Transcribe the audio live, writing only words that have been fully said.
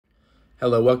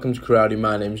Hello, welcome to Crewe Audi.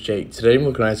 My name's Jake. Today I'm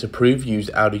looking at a approved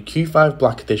used Audi Q5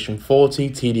 Black Edition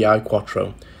 40 TDI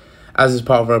quattro. As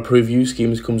part of our approved used scheme,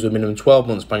 this comes with a minimum 12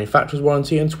 months manufacturer's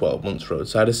warranty and 12 months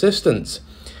roadside assistance.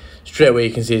 Straight away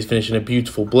you can see it's finished in a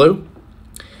beautiful blue.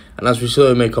 And as we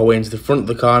slowly make our way into the front of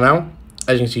the car now,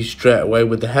 as you can see straight away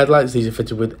with the headlights, these are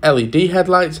fitted with LED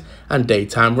headlights and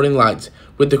daytime running lights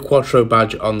with the quattro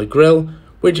badge on the grille,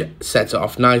 which sets it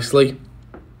off nicely.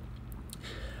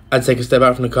 I'd take a step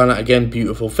out from the car now, again,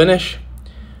 beautiful finish.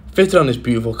 Fitted on this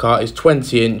beautiful car is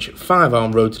 20-inch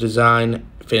 5-arm rotor design,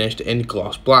 finished in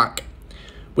gloss black,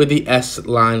 with the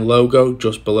S-Line logo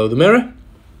just below the mirror.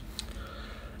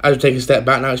 As we take a step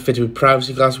back now, it's fitted with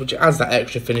privacy glass, which adds that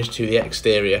extra finish to the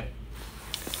exterior.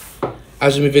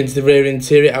 As we move into the rear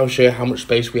interior, I'll show you how much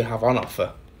space we have on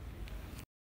offer.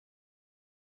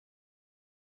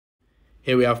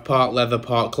 Here we have part leather,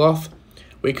 part cloth.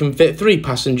 We can fit 3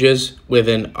 passengers with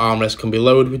an armrest can be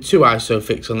lowered with 2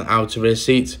 ISOFIX on the outer rear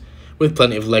seats, with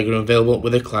plenty of legroom available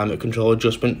with a climate control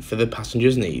adjustment for the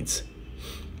passengers' needs.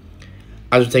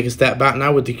 As we take a step back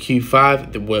now with the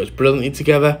Q5 that works brilliantly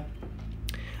together,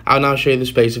 I'll now show you the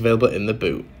space available in the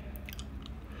boot.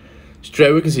 Straight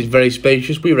away we can see it's very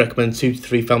spacious. We recommend 2 to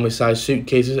 3 family size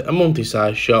suitcases, a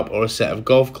multi-size shop or a set of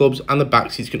golf clubs, and the back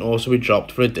seats can also be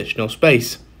dropped for additional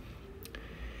space.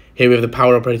 Here we have the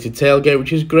power operated tailgate,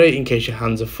 which is great in case your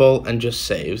hands are full and just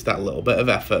saves that little bit of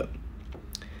effort.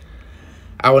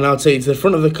 I will now take you to the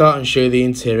front of the car and show you the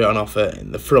interior on offer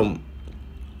in the front.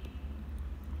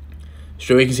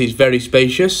 Straight away you can see it's very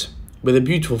spacious with a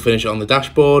beautiful finish on the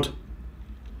dashboard.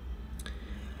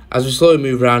 As we slowly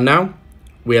move around now,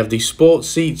 we have the sports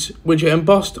seats, which are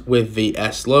embossed with the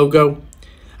S logo.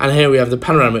 And here we have the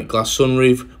panoramic glass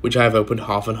sunroof, which I have opened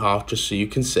half and half just so you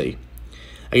can see.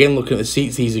 Again, looking at the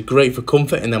seats, these are great for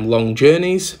comfort in them long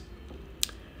journeys.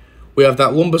 We have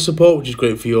that lumbar support, which is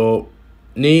great for your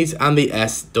knees, and the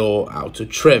S door outer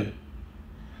trim.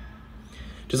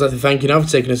 Just like to thank you now for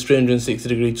taking a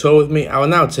 360-degree tour with me. I will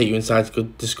now take you inside to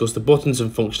discuss the buttons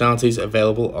and functionalities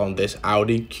available on this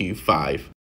Audi Q5.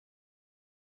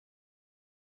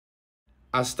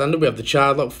 As standard, we have the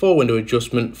child lock, 4-window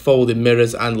adjustment, folding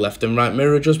mirrors and left and right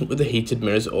mirror adjustment with the heated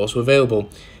mirrors also available.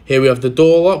 Here we have the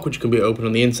door lock, which can be open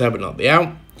on the inside but not the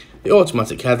out, the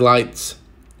automatic headlights,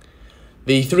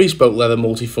 the 3-spoke leather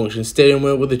multifunction steering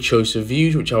wheel with a choice of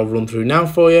views, which I'll run through now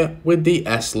for you, with the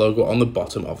S logo on the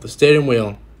bottom of the steering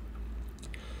wheel.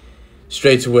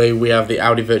 Straight away we have the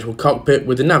Audi virtual cockpit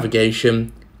with the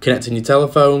navigation, connecting your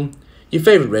telephone, your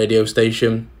favourite radio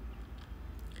station,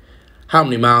 how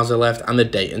many miles are left, and the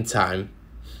date and time.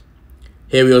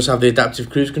 Here we also have the adaptive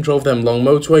cruise control for them long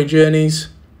motorway journeys.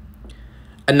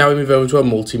 And now we move over to our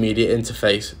multimedia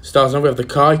interface. Starting off, we have the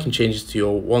car, you can change it to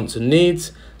your wants and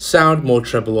needs, sound, more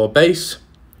treble or bass,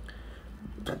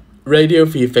 radio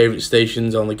for your favourite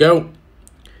stations on the go,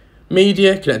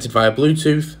 media connected via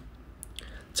Bluetooth,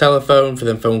 telephone for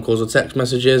them phone calls or text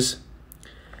messages,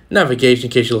 navigation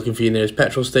in case you're looking for your nearest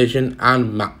petrol station,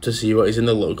 and map to see what is in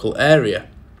the local area.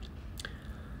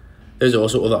 There's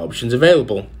also other options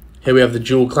available. Here we have the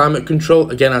dual climate control.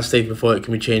 Again, as stated before, it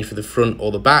can be changed for the front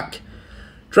or the back.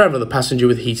 Driver or the passenger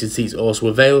with heated seats also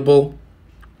available.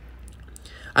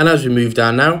 And as we move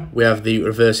down now, we have the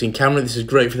reversing camera. This is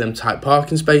great for them tight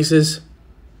parking spaces.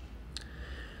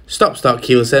 Stop-start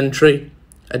keyless entry.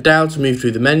 A dial to move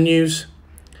through the menus.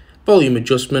 Volume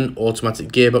adjustment, automatic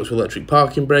gearbox with electric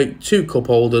parking brake, 2 cup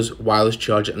holders, wireless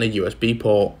charger and a USB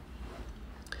port.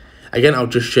 Again, I'll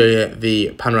just show you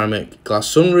the panoramic glass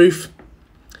sunroof.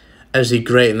 As you see,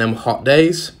 great in them hot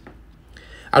days.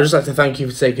 I'd just like to thank you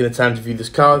for taking the time to view this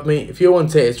car with me. If you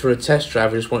want to take it for a test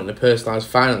drive or just wanting a personalised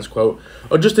finance quote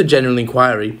or just a general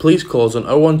inquiry, please call us on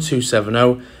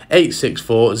 01270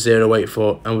 864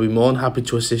 084 and we'll be more than happy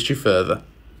to assist you further.